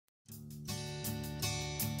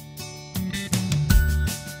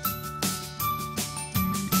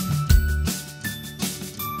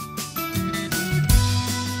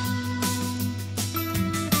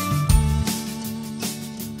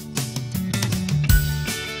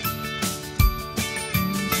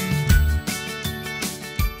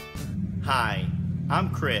Hi, I'm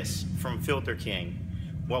Chris from Filter King.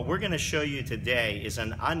 What we're going to show you today is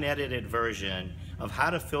an unedited version of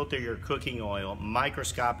how to filter your cooking oil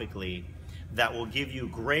microscopically that will give you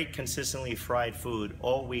great consistently fried food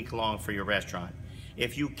all week long for your restaurant.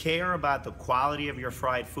 If you care about the quality of your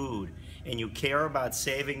fried food and you care about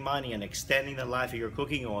saving money and extending the life of your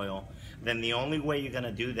cooking oil, then the only way you're going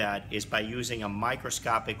to do that is by using a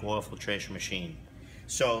microscopic oil filtration machine.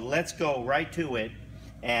 So let's go right to it.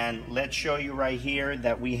 And let's show you right here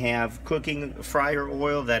that we have cooking fryer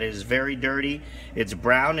oil that is very dirty. It's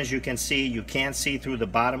brown, as you can see. You can't see through the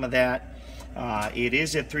bottom of that. It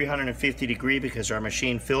is at 350 degrees because our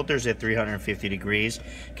machine filters at 350 degrees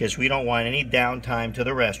because we don't want any downtime to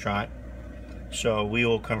the restaurant. So we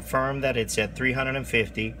will confirm that it's at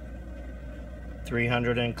 350,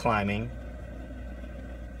 300 and climbing,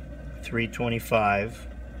 325.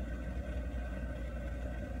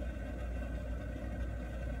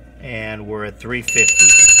 And we're at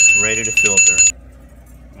 350, ready to filter.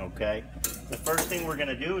 Okay, the first thing we're going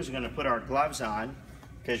to do is we're going to put our gloves on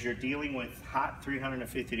because you're dealing with hot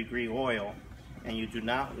 350 degree oil and you do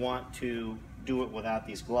not want to do it without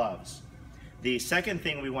these gloves. The second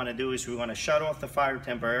thing we want to do is we want to shut off the fire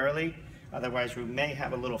temporarily, otherwise we may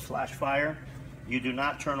have a little flash fire. You do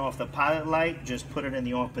not turn off the pilot light, just put it in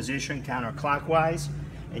the off position counterclockwise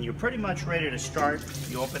and you're pretty much ready to start.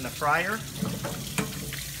 You open the fryer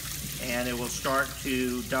and it will start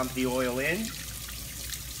to dump the oil in.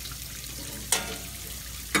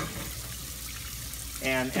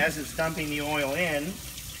 And as it's dumping the oil in,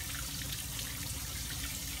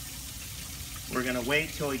 we're going to wait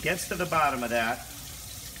till it gets to the bottom of that.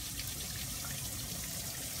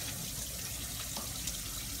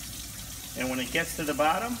 And when it gets to the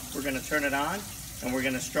bottom, we're going to turn it on and we're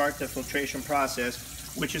going to start the filtration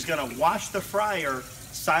process, which is going to wash the fryer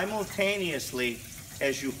simultaneously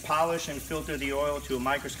as you polish and filter the oil to a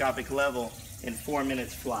microscopic level in 4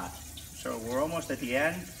 minutes flat. So we're almost at the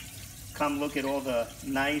end. Come look at all the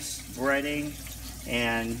nice breading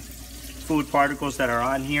and food particles that are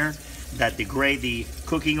on here that degrade the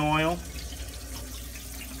cooking oil.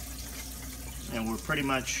 And we're pretty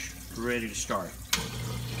much ready to start.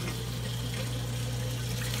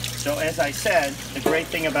 So as I said, the great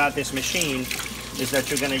thing about this machine is that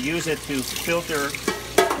you're going to use it to filter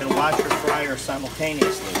and wash your fryer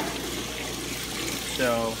simultaneously.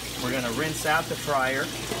 So we're going to rinse out the fryer.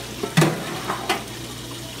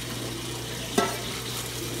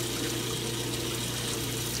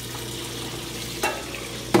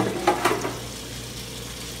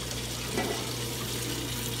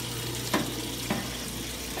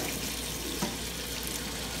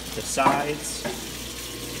 The sides.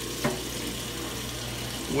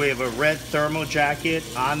 We have a red thermal jacket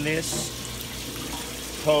on this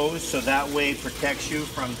hose, so that way it protects you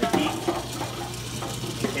from the heat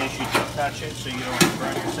in case you do touch it so you don't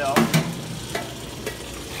burn yourself.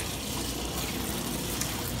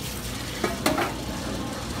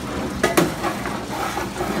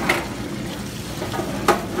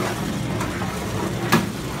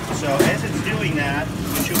 So as it's doing that,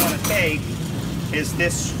 what you want to take is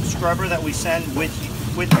this scrubber that we send with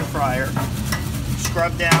your fryer.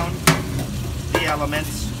 Scrub down the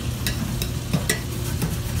elements.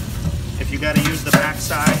 If you got to use the back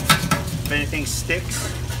side, if anything sticks,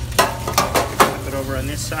 flip it over on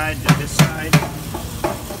this side to this side.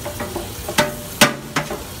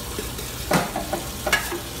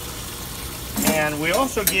 And we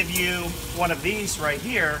also give you one of these right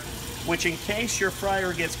here, which in case your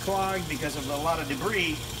fryer gets clogged because of a lot of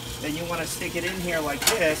debris, then you want to stick it in here like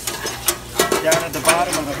this, down at the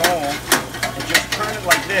bottom of the hole, and just turn it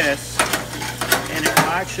like this, and it will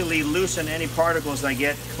actually loosen any particles that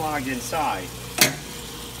get clogged inside.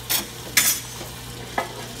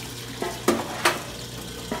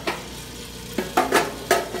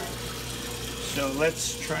 So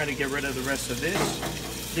let's try to get rid of the rest of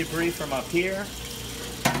this debris from up here.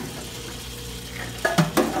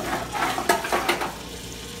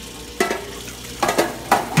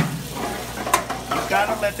 You've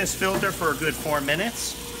got to let this filter for a good 4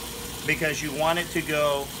 minutes because you want it to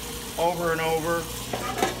go over and over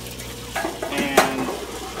and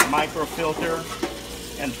microfilter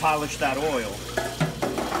and polish that oil.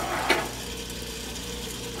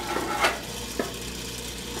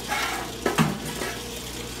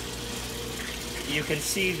 You can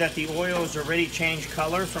see that the oil has already changed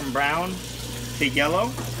color from brown to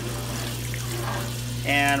yellow,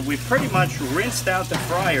 and we've pretty much rinsed out the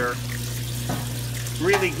fryer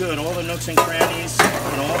really good, all the nooks and crannies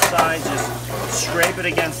on all sides. Just scrape it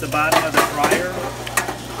against the bottom of the fryer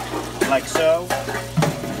like so,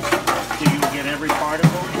 so you get every particle.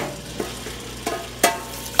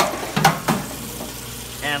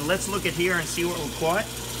 And let's look at here and see what we caught.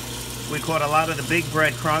 We caught a lot of the big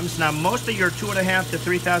breadcrumbs. Now, most of your $2,500 to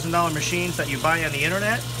 $3,000 machines that you buy on the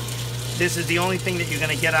internet, this is the only thing that you're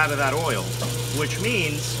going to get out of that oil, which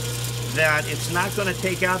means that it's not going to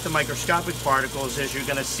take out the microscopic particles, as you're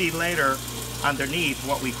going to see later underneath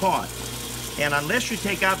what we caught. And unless you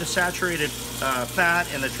take out the saturated fat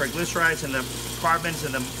and the triglycerides and the carbons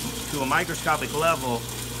to a microscopic level,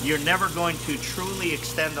 you're never going to truly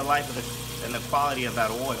extend the life of and the quality of that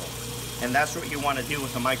oil. And that's what you want to do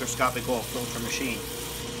with a microscopic oil filter machine.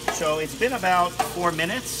 So it's been about 4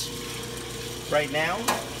 minutes right now.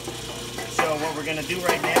 So what we're going to do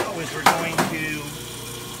right now is we're going to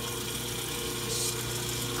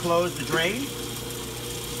close the drain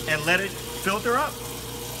and let it filter up.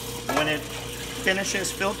 When it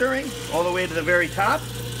finishes filtering all the way to the very top,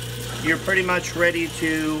 you're pretty much ready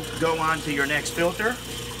to go on to your next filter,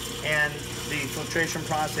 and the filtration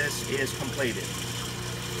process is completed.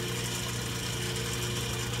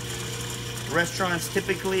 Restaurants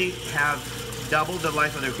typically have doubled the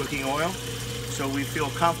life of their cooking oil, so we feel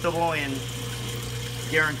comfortable and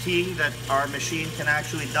guarantee that our machine can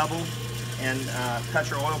actually double and cut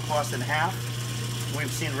your oil cost in half.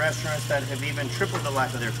 We've seen restaurants that have even tripled the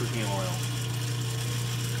life of their cooking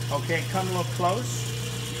oil. Okay, come look close.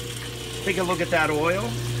 Take a look at that oil.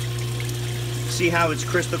 See how it's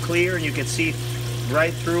crystal clear and you can see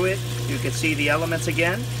right through it. You can see the elements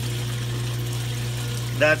again.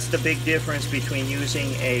 That's the big difference between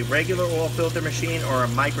using a regular oil filter machine or a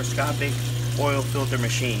microscopic oil filter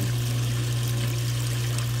machine.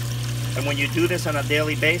 And when you do this on a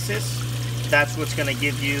daily basis, that's what's going to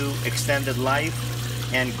give you extended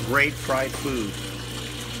life and great fried food.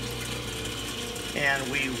 And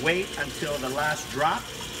we wait until the last drop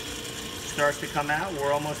starts to come out.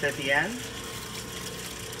 We're almost at the end.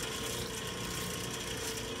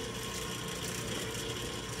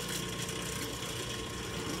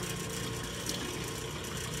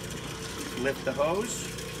 Lift the hose.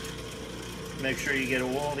 Make sure you get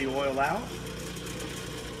all the oil out.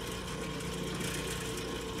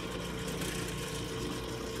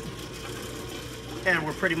 And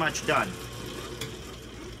we're pretty much done.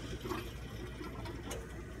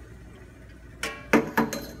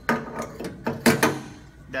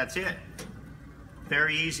 That's it.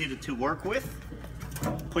 Very easy to work with.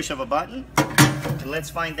 Push of a button. And let's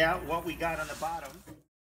find out what we got on the bottom.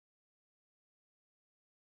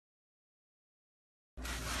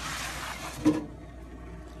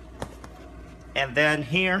 And then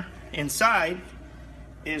here inside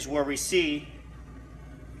is where we see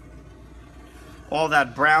all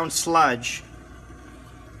that brown sludge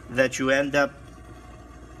that you end up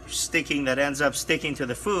sticking, that ends up sticking to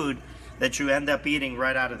the food that you end up eating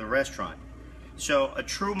right out of the restaurant. So a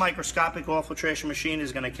true microscopic oil filtration machine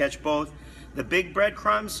is going to catch both the big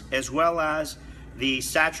breadcrumbs as well as the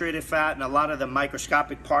saturated fat and a lot of the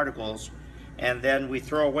microscopic particles, and then we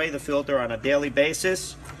throw away the filter on a daily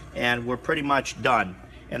basis and we're pretty much done.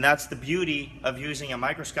 And that's the beauty of using a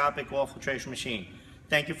microscopic oil filtration machine.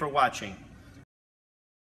 Thank you for watching.